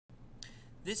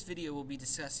This video will be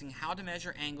discussing how to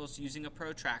measure angles using a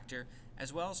protractor,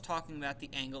 as well as talking about the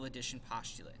Angle Addition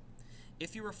Postulate.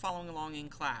 If you are following along in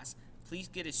class, please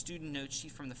get a student note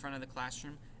sheet from the front of the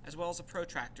classroom, as well as a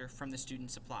protractor from the student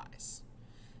supplies.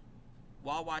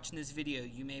 While watching this video,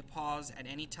 you may pause at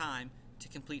any time to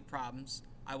complete problems.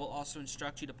 I will also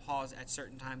instruct you to pause at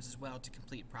certain times as well to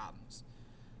complete problems.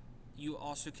 You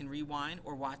also can rewind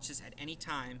or watch this at any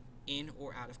time in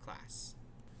or out of class.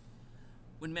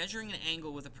 When measuring an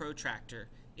angle with a protractor,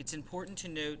 it's important to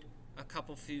note a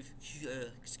couple few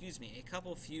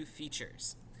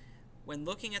features. When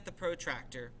looking at the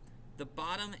protractor, the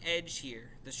bottom edge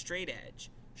here, the straight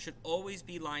edge, should always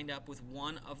be lined up with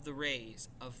one of the rays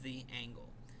of the angle.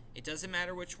 It doesn't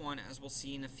matter which one, as we'll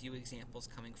see in a few examples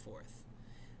coming forth.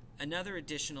 Another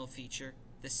additional feature,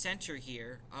 the center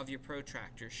here of your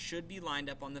protractor should be lined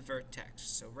up on the vertex.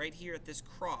 So right here at this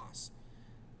cross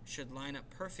should line up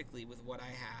perfectly with what I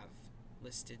have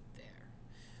listed there.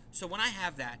 So when I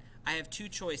have that, I have two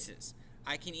choices.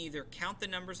 I can either count the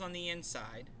numbers on the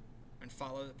inside and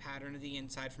follow the pattern of the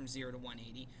inside from 0 to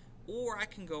 180, or I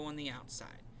can go on the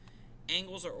outside.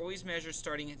 Angles are always measured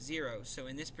starting at 0, so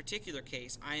in this particular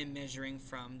case, I am measuring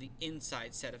from the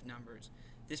inside set of numbers.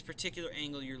 This particular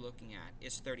angle you're looking at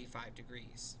is 35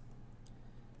 degrees.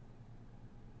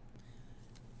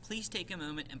 Please take a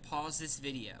moment and pause this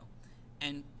video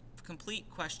and complete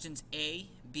questions A,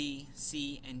 B,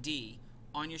 C, and D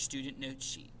on your student note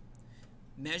sheet,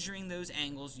 measuring those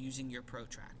angles using your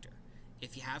protractor.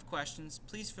 If you have questions,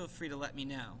 please feel free to let me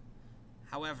know.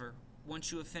 However,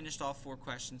 once you have finished all 4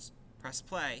 questions, press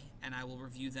play and I will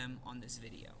review them on this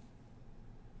video.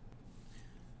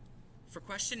 For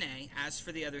question A, as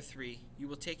for the other 3, you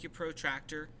will take your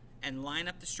protractor and line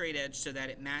up the straight edge so that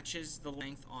it matches the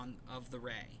length of the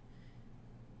ray,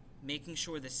 making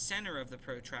sure the center of the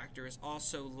protractor is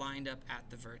also lined up at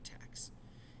the vertex.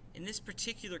 In this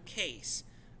particular case,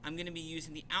 I'm going to be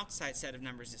using the outside set of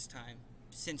numbers this time,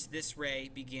 since this ray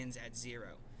begins at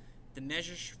 0. The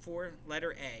measure for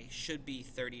letter A should be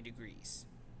 30 degrees.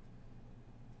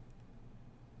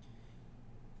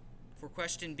 For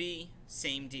question B,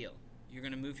 same deal. You're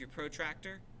going to move your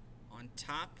protractor on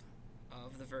top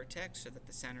of the vertex so that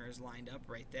the center is lined up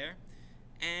right there,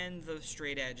 and the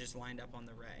straight edge is lined up on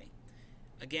the ray.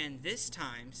 Again, this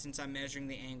time, since I'm measuring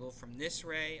the angle from this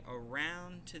ray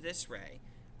around to this ray,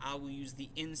 I will use the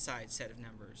inside set of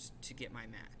numbers to get my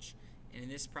match. And in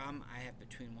this problem, I have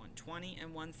between 120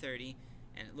 and 130,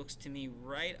 and it looks to me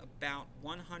right about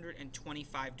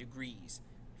 125 degrees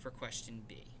for question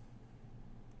B.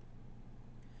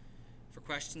 For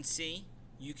question C,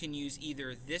 you can use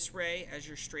either this ray as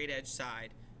your straight edge side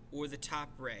or the top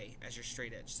ray as your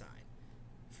straight edge side.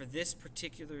 For this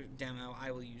particular demo,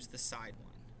 I will use the side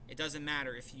one. It doesn't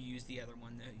matter if you use the other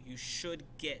one, though. You should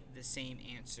get the same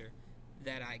answer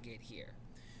that I get here.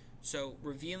 So,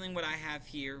 revealing what I have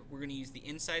here, we're going to use the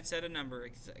inside set of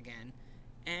numbers again,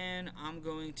 and I'm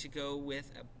going to go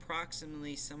with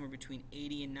approximately somewhere between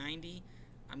 80 and 90.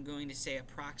 I'm going to say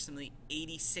approximately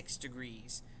 86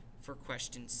 degrees for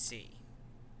question C.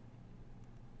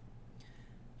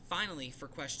 Finally, for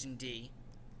question D,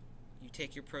 you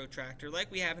take your protractor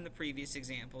like we have in the previous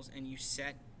examples and you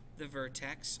set the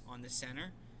vertex on the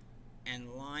center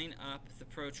and line up the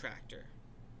protractor.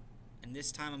 And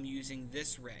this time I'm using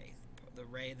this ray, the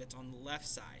ray that's on the left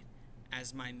side,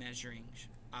 as my measure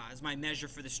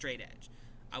for the straight edge.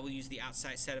 I will use the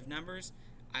outside set of numbers.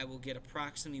 I will get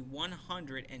approximately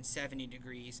 170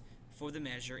 degrees for the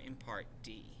measure in part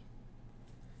D.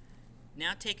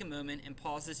 Now take a moment and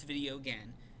pause this video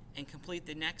again and complete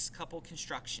the next couple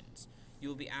constructions. You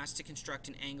will be asked to construct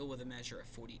an angle with a measure of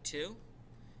 42,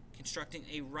 constructing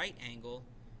a right angle,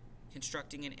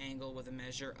 constructing an angle with a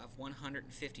measure of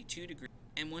 152 degrees,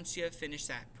 and once you have finished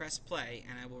that, press play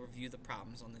and I will review the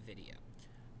problems on the video.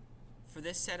 For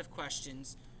this set of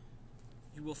questions,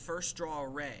 you will first draw a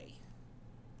ray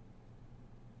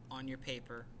on your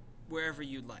paper wherever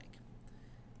you'd like.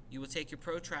 You will take your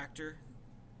protractor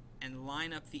and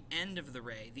line up the end of the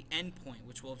ray, the end point,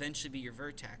 which will eventually be your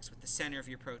vertex, with the center of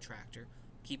your protractor.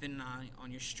 Keep an eye on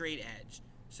your straight edge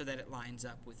so that it lines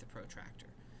up with the protractor.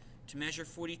 To measure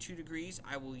 42 degrees,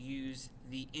 I will use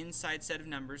the inside set of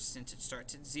numbers since it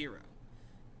starts at 0.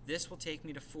 This will take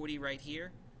me to 40 right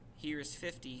here. Here is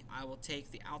 50. I will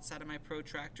take the outside of my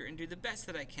protractor and do the best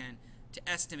that I can to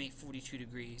estimate 42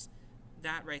 degrees.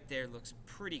 That right there looks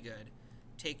pretty good.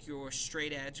 Take your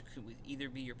straight edge, it could either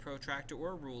be your protractor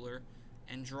or a ruler,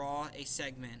 and draw a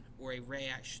segment, or a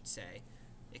ray I should say,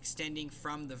 extending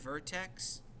from the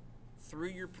vertex through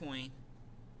your point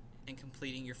and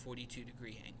completing your 42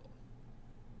 degree angle.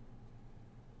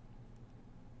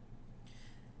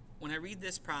 When I read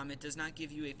this problem, it does not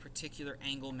give you a particular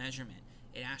angle measurement.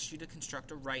 It asks you to construct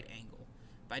a right angle.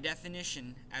 By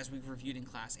definition, as we've reviewed in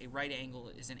class, a right angle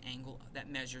is an angle that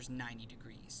measures 90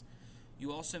 degrees.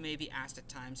 You also may be asked at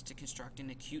times to construct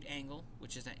an acute angle,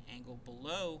 which is an angle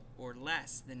below or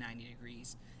less than 90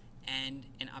 degrees, and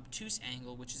an obtuse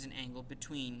angle, which is an angle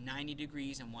between 90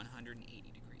 degrees and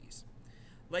 180 degrees.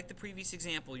 Like the previous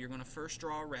example, you're going to first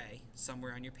draw a ray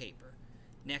somewhere on your paper.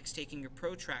 Next, taking your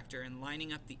protractor and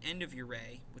lining up the end of your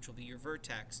ray, which will be your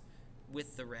vertex,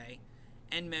 with the ray,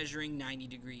 and measuring 90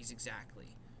 degrees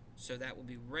exactly. So that will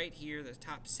be right here, the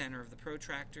top center of the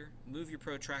protractor. Move your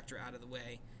protractor out of the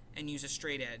way and use a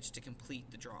straight edge to complete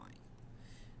the drawing.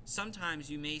 Sometimes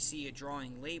you may see a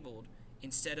drawing labeled.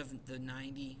 Instead of the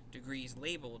 90 degrees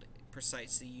labeled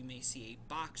precisely, you may see a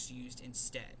box used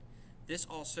instead. This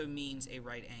also means a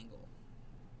right angle.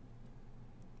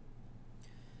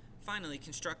 Finally,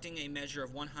 constructing a measure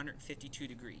of 152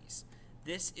 degrees.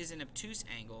 This is an obtuse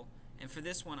angle, and for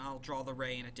this one I'll draw the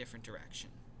ray in a different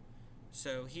direction.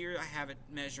 So here I have it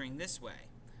measuring this way.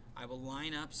 I will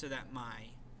line up so that my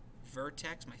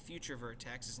vertex, my future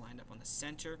vertex, is lined up on the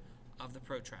center of the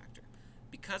protractor.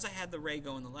 Because I had the ray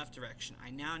go in the left direction,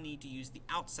 I now need to use the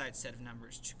outside set of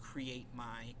numbers to create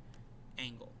my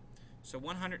angle. So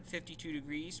 152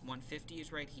 degrees, 150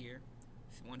 is right here,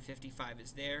 155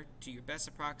 is there. To your best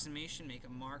approximation, make a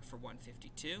mark for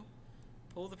 152,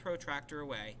 pull the protractor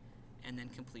away, and then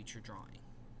complete your drawing.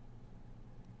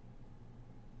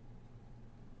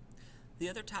 The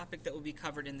other topic that will be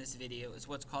covered in this video is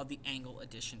what's called the angle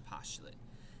addition postulate.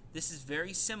 This is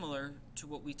very similar to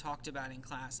what we talked about in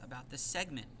class about the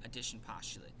segment addition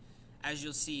postulate. As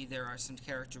you'll see, there are some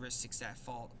characteristics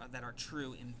that are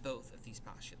true in both of these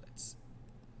postulates.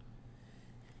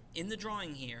 In the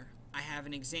drawing here, I have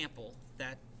an example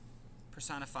that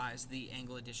personifies the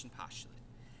angle addition postulate.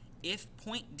 If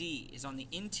point D is on the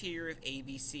interior of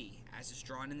ABC, as is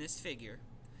drawn in this figure,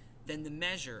 then the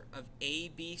measure of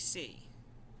ABC,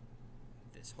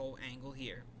 this whole angle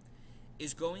here,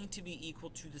 is going to be equal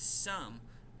to the sum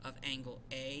of angle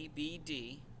ABD,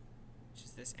 which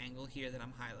is this angle here that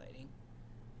I'm highlighting,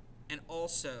 and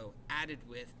also added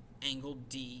with angle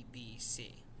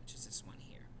DBC, which is this one here.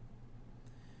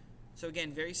 So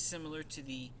again, very similar to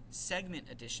the segment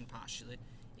addition postulate,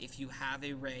 if you have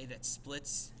a ray that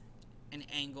splits an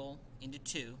angle into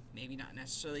two, maybe not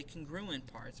necessarily congruent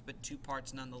parts, but two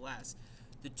parts nonetheless,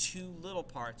 the two little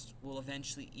parts will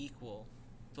eventually equal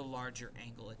the larger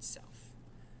angle itself.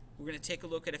 We're going to take a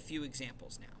look at a few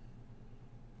examples now.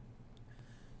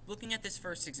 Looking at this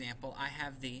first example, I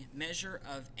have the measure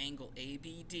of angle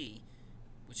ABD,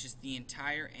 which is the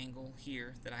entire angle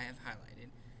here that I have highlighted,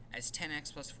 as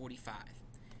 10x plus 45.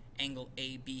 Angle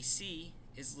ABC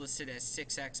is listed as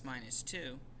 6x minus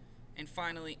 2, and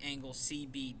finally angle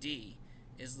CBD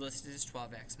is listed as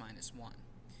 12x minus 1.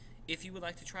 If you would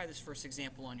like to try this first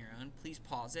example on your own, please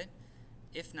pause it.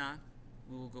 If not,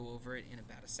 we will go over it in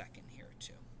about a second here or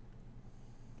two.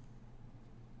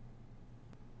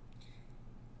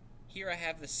 Here I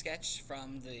have the sketch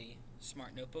from the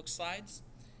Smart Notebook slides.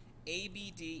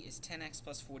 ABD is 10x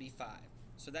plus 45.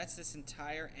 So that's this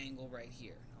entire angle right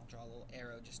here. I'll draw a little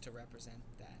arrow just to represent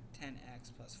that.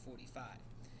 10x plus 45.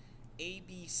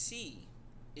 ABC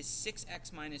is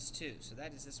 6x minus 2. So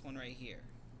that is this one right here.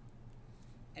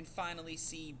 And finally,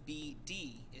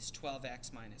 CBD is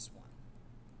 12x minus 1.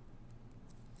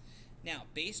 Now,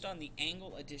 based on the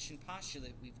angle addition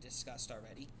postulate we've discussed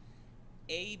already,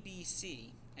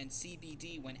 ABC and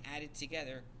CBD, when added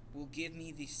together, will give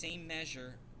me the same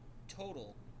measure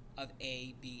total of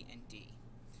A, B, and D.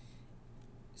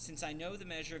 Since I know the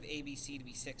measure of ABC to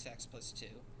be 6x plus 2,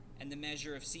 and the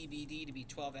measure of CBD to be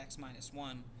 12x minus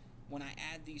 1, when I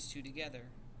add these two together,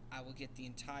 I will get the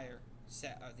entire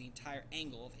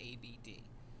angle of ABD.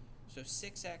 So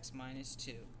 6x minus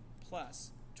 2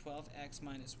 plus 12x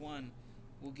minus 1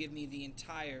 will give me the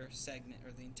entire segment,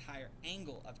 or the entire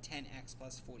angle of 10x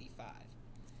plus 45.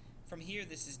 From here,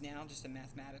 this is now just a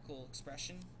mathematical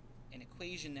expression, an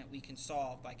equation that we can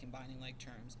solve by combining like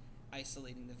terms,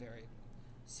 isolating the variable.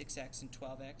 6x and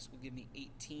 12x will give me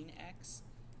 18x.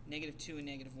 Negative 2 and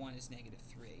negative 1 is negative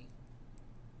 3.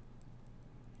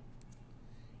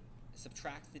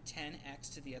 Subtract the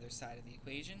 10x to the other side of the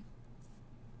equation.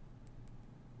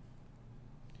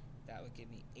 That would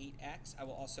give me 8x. I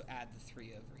will also add the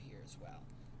 3 over here as well.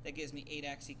 That gives me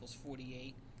 8x equals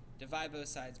 48. Divide both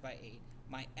sides by 8.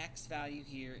 My x value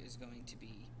here is going to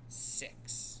be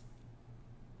 6.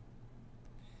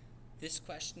 This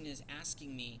question is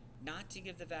asking me not to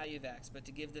give the value of x, but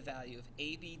to give the value of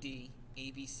ABD,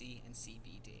 ABC, and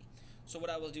CBD. So what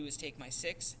I will do is take my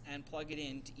 6 and plug it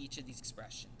into each of these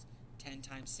expressions. 10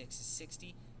 times 6 is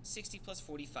 60. 60 plus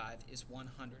 45 is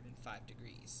 105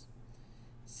 degrees.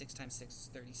 6 times 6 is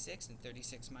 36, and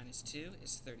 36 minus 2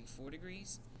 is 34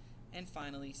 degrees. And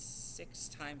finally, 6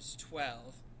 times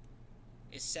 12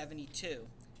 is 72,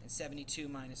 and 72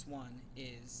 minus 1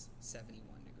 is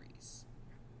 71 degrees.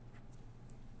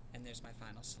 And there's my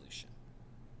final solution.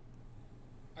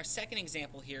 Our second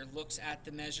example here looks at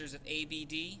the measures of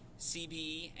ABD,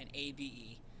 CBE, and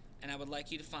ABE, and I would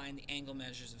like you to find the angle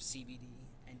measures of CBD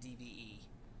and DBE.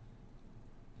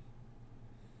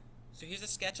 So here's a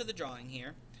sketch of the drawing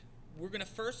here. We're going to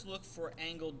first look for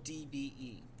angle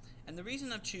DBE. And the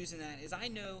reason I'm choosing that is I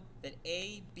know that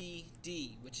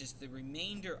ABD, which is the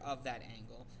remainder of that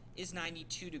angle, is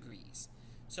 92 degrees.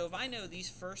 So if I know these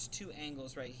first two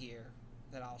angles right here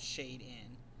that I'll shade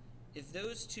in, if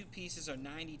those two pieces are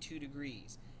 92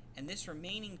 degrees, and this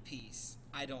remaining piece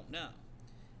I don't know.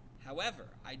 However,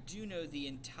 I do know the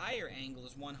entire angle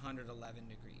is 111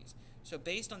 degrees. So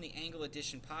based on the angle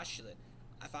addition postulate,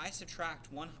 if I subtract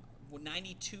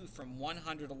 92 from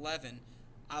 111,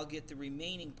 I'll get the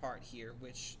remaining part here,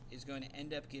 which is going to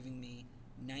end up giving me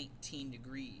 19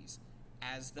 degrees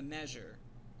as the measure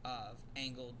of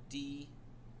angle D,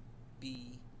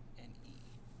 B, and E.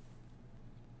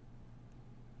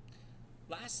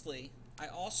 Lastly, I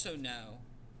also know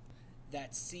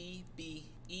that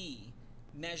CBE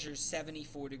measures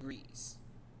 74 degrees.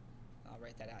 I'll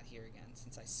write that out here again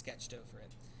since I sketched over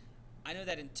it. I know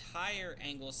that entire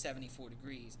angle is 74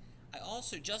 degrees. I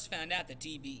also just found out that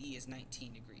DBE is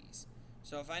 19 degrees.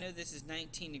 So if I know this is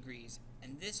 19 degrees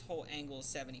and this whole angle is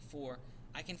 74,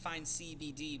 I can find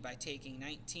CBD by taking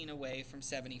 19 away from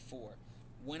 74.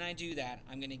 When I do that,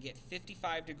 I'm going to get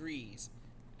 55 degrees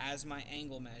as my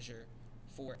angle measure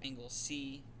for angle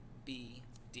CBD.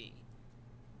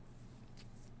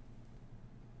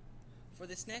 For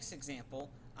this next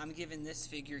example, I'm given this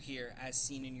figure here as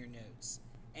seen in your notes.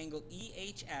 Angle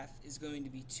EHF is going to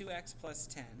be 2x plus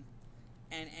 10,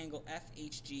 and angle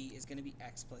FHG is going to be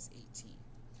x plus 18.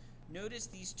 Notice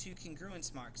these two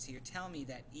congruence marks here tell me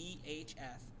that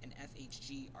EHF and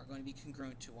FHG are going to be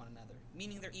congruent to one another,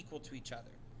 meaning they're equal to each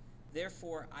other.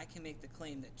 Therefore, I can make the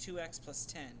claim that 2x plus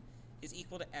 10 is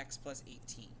equal to x plus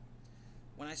 18.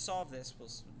 When I solve this, we'll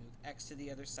move x to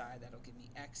the other side. That'll give me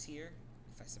x here.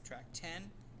 If I subtract 10,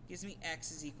 it gives me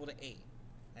x is equal to 8.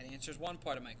 That answers one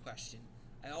part of my question.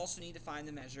 I also need to find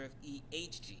the measure of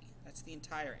EHG. That's the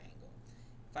entire angle.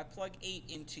 If I plug 8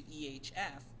 into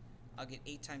EHF, I'll get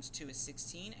 8 times 2 is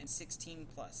 16, and 16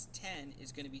 plus 10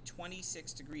 is going to be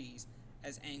 26 degrees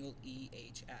as angle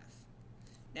EHF.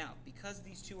 Now, because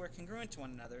these two are congruent to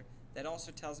one another, that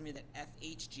also tells me that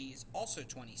FHG is also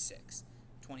 26.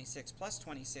 26 plus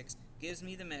 26 gives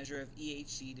me the measure of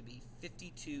EHG to be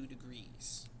 52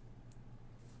 degrees.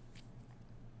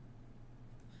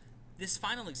 This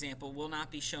final example will not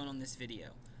be shown on this video.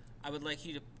 I would like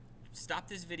you to stop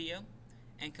this video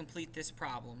and complete this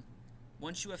problem.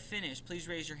 Once you have finished, please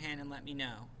raise your hand and let me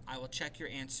know. I will check your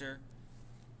answer,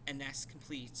 and that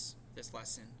completes this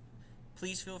lesson.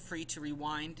 Please feel free to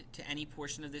rewind to any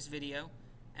portion of this video,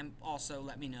 and also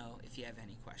let me know if you have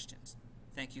any questions.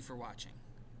 Thank you for watching.